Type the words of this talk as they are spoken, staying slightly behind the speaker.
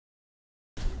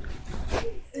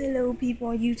Hello people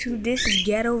on YouTube, this is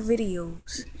Ghetto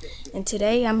Videos. And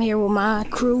today I'm here with my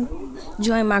crew.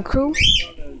 Join my crew.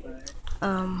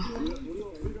 Hold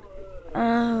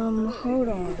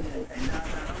on.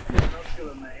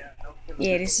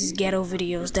 Yeah, this is Ghetto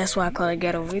Videos. That's why I call it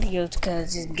Ghetto Videos,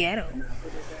 because it's ghetto.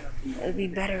 It would be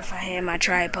better if I had my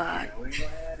tripod.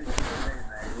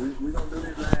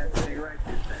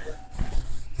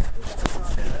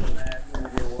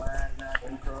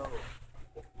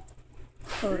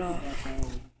 Hold on.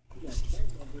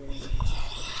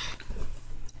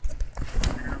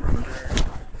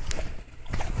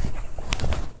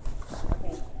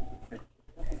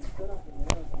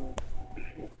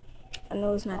 I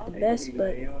know it's not the best,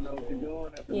 but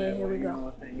yeah, here we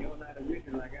go.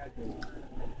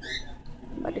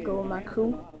 About to go with my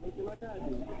crew.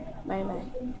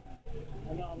 Man.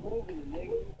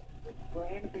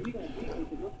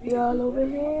 Y'all over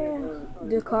here.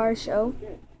 The car show.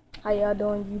 How y'all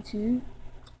doing, YouTube?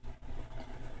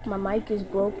 My mic is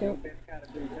broken.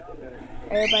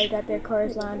 Everybody got their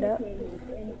cars lined up.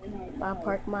 I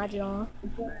parked my John.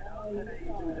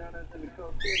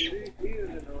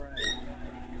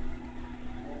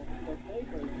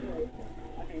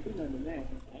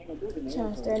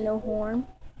 Chance there, no horn.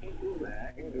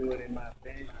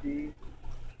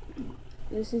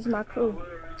 This is my crew.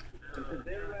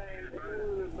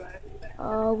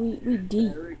 Oh, we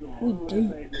deep. We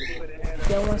deep.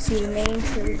 Y'all want to see the names?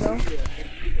 Here we go.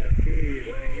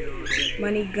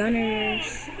 Money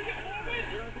Gunners.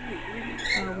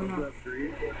 Oh, no.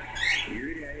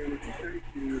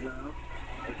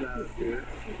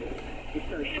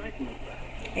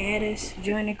 Add us,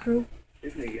 join the crew.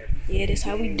 Yeah, that's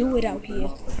how we do it out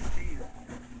here.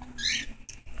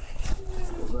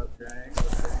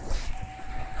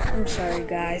 I'm sorry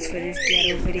guys for this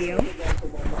ghetto video. I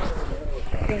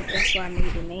think that's why I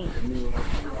made the name.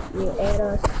 You add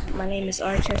us. My name is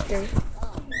Archester.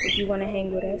 If you want to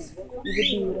hang with us, you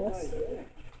can be with us.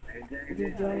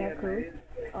 Just join our crew.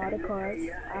 All the cards,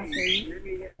 I'll show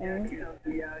you. And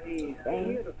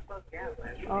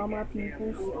all my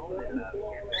peoples.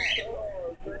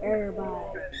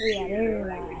 Everybody. We got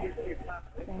everybody.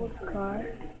 And car.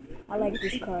 I like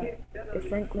this car. The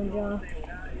Franklin John.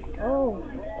 Oh.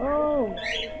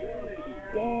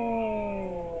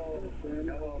 Dang.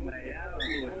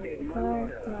 Car.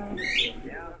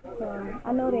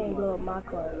 I know they ain't blew up my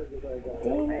car.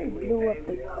 They blew up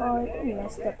the car. They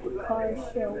messed up the car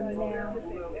show now.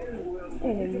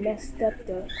 And they messed up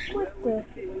the... What the...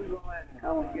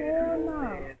 Oh, hell no.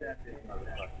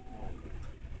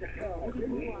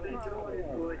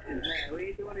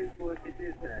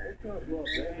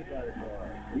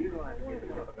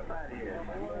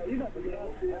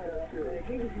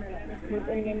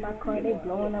 Moving in my car, they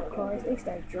blowing up cars, they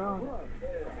start drawing.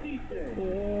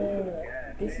 Yeah,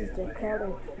 this is the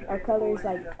color. Our color is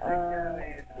like,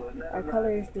 our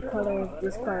color is the color of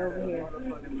this car over here.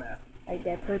 Like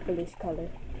that purplish color.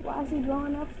 Why is he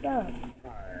blowing up stuff?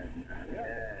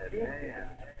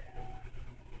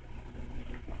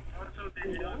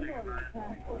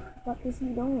 What is he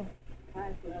doing? What is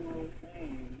he doing?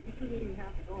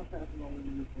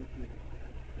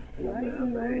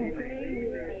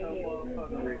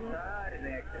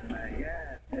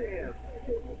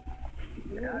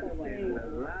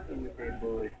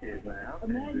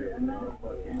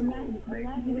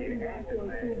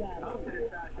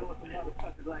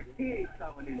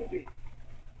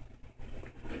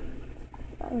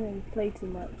 I didn't play too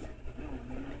much.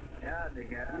 Yeah, they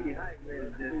got me hyped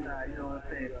with this, you know what I'm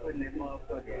saying, putting that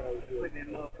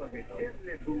motherfucking chip in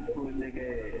that boot for a nigga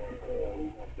ass.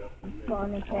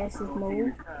 Falling in passive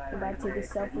mode. I'm about to take a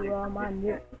selfie with all my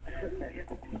nip.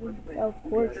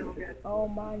 Self-portrait. All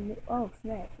my nip. Oh,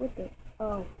 snap. What the?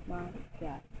 Oh, my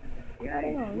God. Why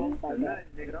they gonna leave like that?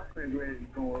 Nigga, I'm pretty ready to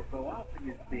go off in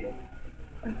this bitch.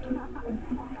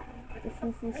 This is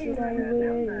some shit I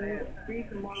really.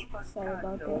 Sorry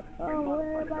about that. Oh,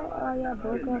 where everybody? Oh, y'all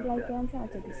broke up like that. I'm trying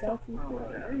to take a selfie.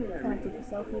 Trying to take a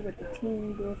selfie with the team.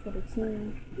 Do it for the team.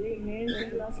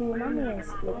 My man's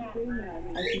split.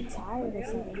 Like he tired or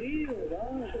something.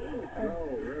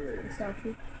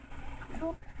 Selfie.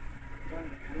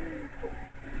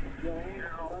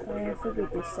 Man, forget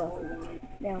this selfie.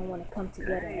 They don't want to come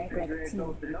together and act like a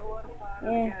team.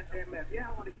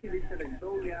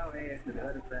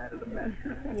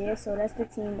 Yeah, so that's the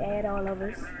team. Add all of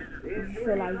us. If you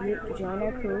feel like it, join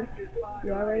our crew.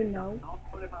 You already know.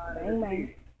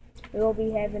 Bang. We'll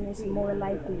be having this more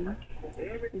likely.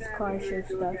 This car show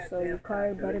stuff, so your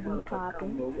car better be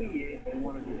popping.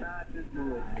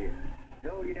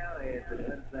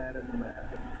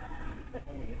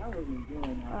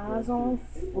 Eyes on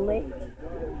flick.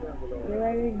 You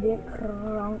ready to get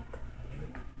crunk?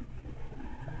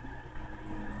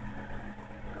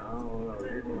 I don't know.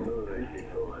 There's some little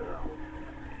shit going on.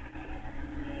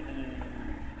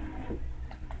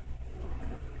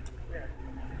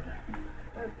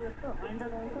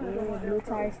 Yeah, blue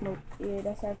tire smoke. Yeah,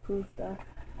 that's our crew stuff.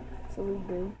 So we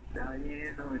do. Now you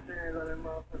ain't no insurance on that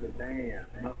motherfucker. Damn.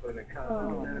 Motherfucker cost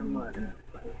all that money.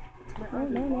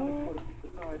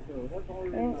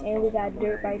 And we got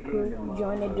dirt bike crew.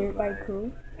 Join the dirt bike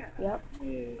crew. Yep. I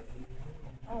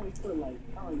thought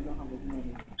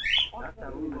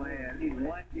we were going to have at least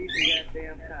one decent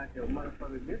goddamn cocktail,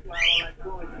 motherfucker. This is why I don't like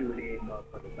going through these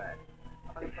motherfuckers back.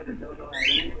 Motherfuckers don't know how to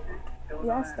listen. Don't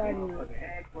know how to motherfucking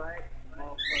act right.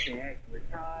 Motherfucking act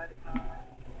retarded.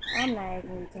 I'm not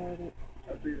acting retarded.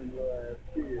 I see them little ass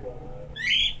kids.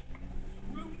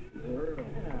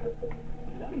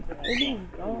 It is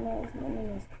grown ass men in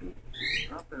this crew.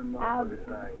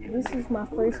 This is my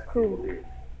first crew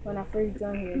when I first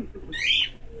joined here.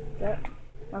 Yep.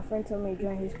 My friend told me to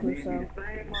join his crew, so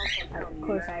of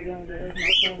course I joined it.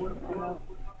 It's my friend.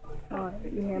 I know.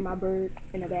 You hear my bird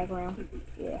in the background?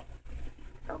 Yeah.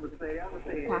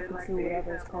 Cockatoo,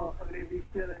 whatever it's called.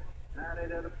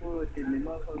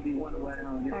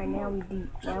 Alright, now we deep.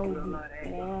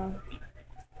 Now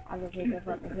I can take a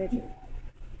fucking picture.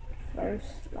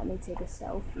 First, let me take a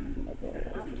selfie, nigga.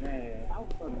 If they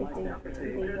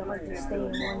don't just stay in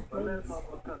one place.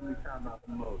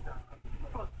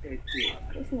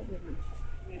 This nigga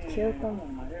killed them.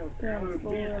 They're on the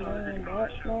floor laying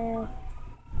back, man.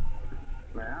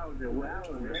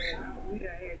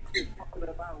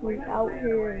 We out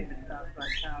here.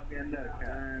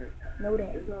 Know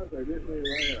that. Oh,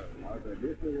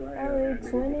 they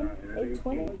twinning? They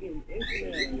twinning?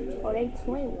 Oh, they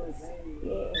twins.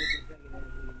 Yeah.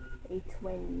 They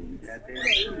twins.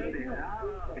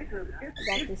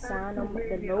 Got the sign on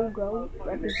the logo.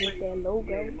 Represent their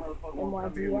logo.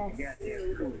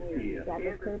 NYGS. Got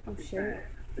the purple shirt.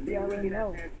 You already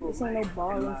know. This ain't no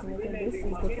ballers, nigga. This is the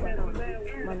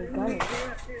fucking money gunning.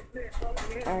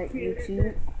 Alright,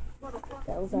 YouTube.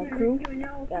 That was our crew.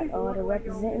 Got all the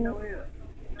representing it.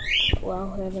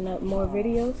 Well, having up more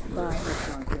videos. Bye.